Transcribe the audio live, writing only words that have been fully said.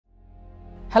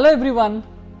Hello everyone,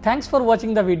 thanks for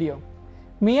watching the video.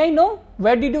 May I know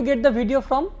where did you get the video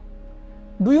from?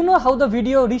 Do you know how the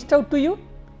video reached out to you?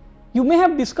 You may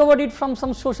have discovered it from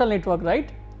some social network, right?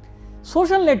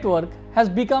 Social network has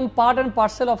become part and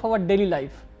parcel of our daily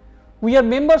life. We are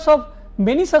members of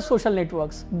many such social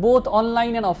networks, both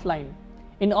online and offline.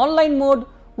 In online mode,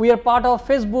 we are part of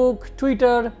Facebook,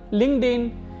 Twitter,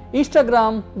 LinkedIn,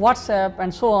 Instagram, WhatsApp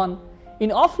and so on. In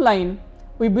offline,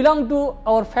 we belong to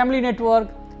our family network,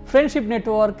 friendship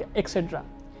network, etc.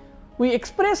 We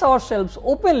express ourselves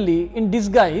openly in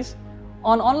disguise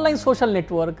on online social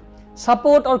network,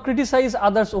 support or criticize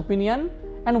others' opinion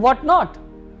and what not.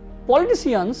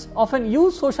 Politicians often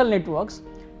use social networks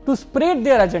to spread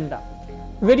their agenda.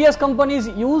 Various companies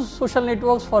use social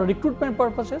networks for recruitment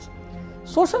purposes.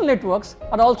 Social networks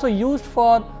are also used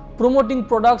for promoting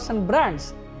products and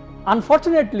brands.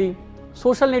 Unfortunately,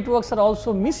 social networks are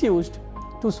also misused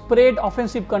to spread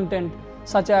offensive content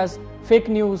such as fake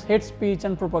news, hate speech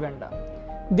and propaganda.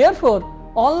 Therefore,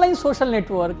 online social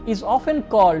network is often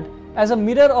called as a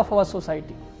mirror of our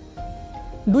society.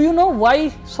 Do you know why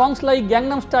songs like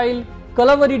Gangnam Style,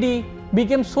 Kalavaridi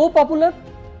became so popular?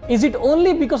 Is it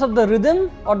only because of the rhythm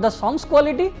or the song's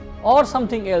quality or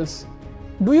something else?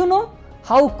 Do you know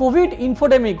how COVID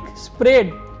infodemic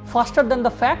spread faster than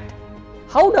the fact?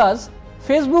 How does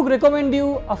Facebook recommend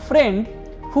you a friend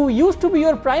who used to be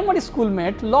your primary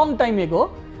schoolmate long time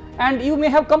ago and you may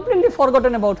have completely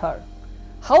forgotten about her?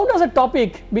 How does a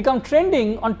topic become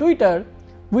trending on Twitter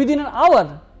within an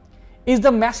hour? Is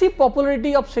the massive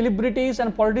popularity of celebrities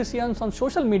and politicians on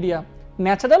social media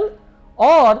natural,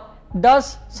 or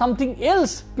does something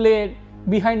else play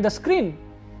behind the screen?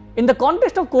 In the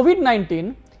context of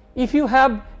COVID-19, if you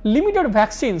have limited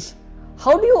vaccines,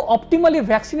 how do you optimally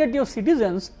vaccinate your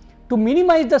citizens to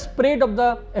minimize the spread of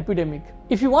the epidemic?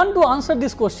 If you want to answer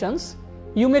these questions,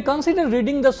 you may consider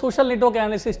reading the Social Network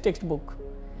Analysis textbook.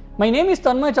 My name is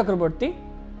Tanmoy Chakraborty.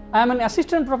 I am an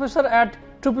assistant professor at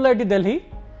IIIT Delhi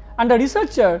and a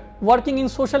researcher working in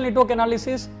social network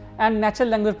analysis and natural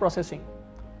language processing.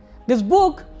 This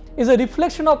book is a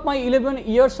reflection of my 11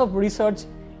 years of research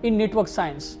in network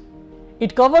science.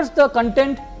 It covers the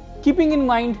content keeping in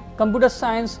mind computer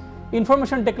science,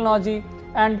 information technology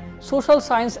and social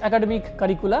science academic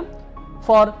curricula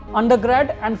for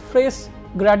undergrad and fresh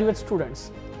graduate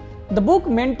students. The book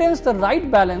maintains the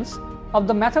right balance of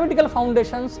the mathematical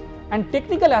foundations and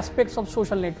technical aspects of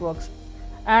social networks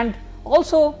and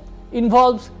also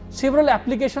involves several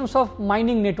applications of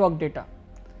mining network data.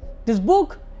 This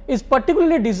book is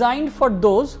particularly designed for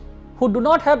those who do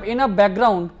not have enough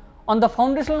background on the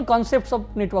foundational concepts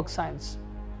of network science.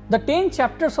 The 10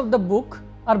 chapters of the book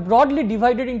are broadly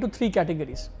divided into 3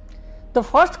 categories. The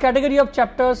first category of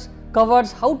chapters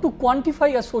covers how to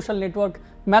quantify a social network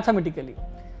mathematically.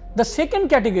 The second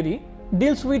category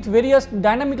deals with various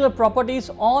dynamical properties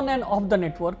on and off the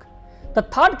network. The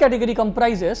third category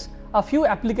comprises a few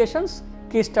applications.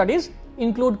 Case studies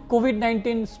include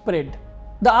COVID-19 spread.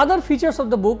 The other features of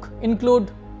the book include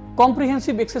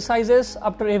comprehensive exercises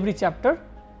after every chapter,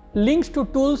 links to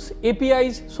tools,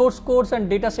 APIs, source codes and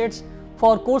datasets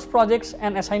for course projects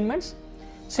and assignments,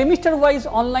 semester-wise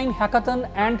online hackathon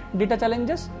and data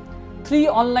challenges, 3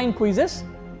 online quizzes,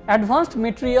 advanced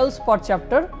materials per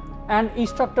chapter and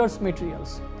instructors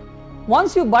materials.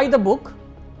 Once you buy the book,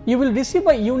 you will receive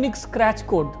a unique scratch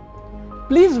code.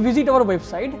 Please visit our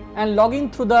website and log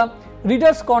in through the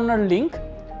Reader's Corner link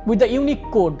with the unique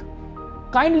code.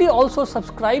 Kindly also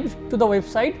subscribe to the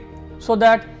website so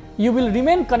that you will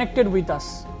remain connected with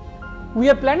us. We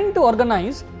are planning to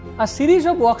organize a series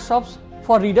of workshops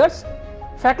for readers,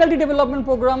 faculty development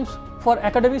programs for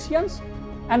academicians,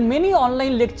 and many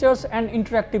online lectures and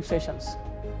interactive sessions.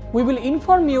 We will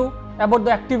inform you about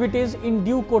the activities in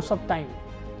due course of time.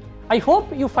 I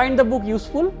hope you find the book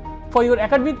useful for your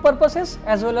academic purposes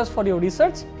as well as for your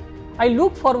research. I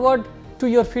look forward to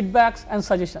your feedbacks and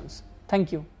suggestions.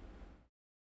 Thank you.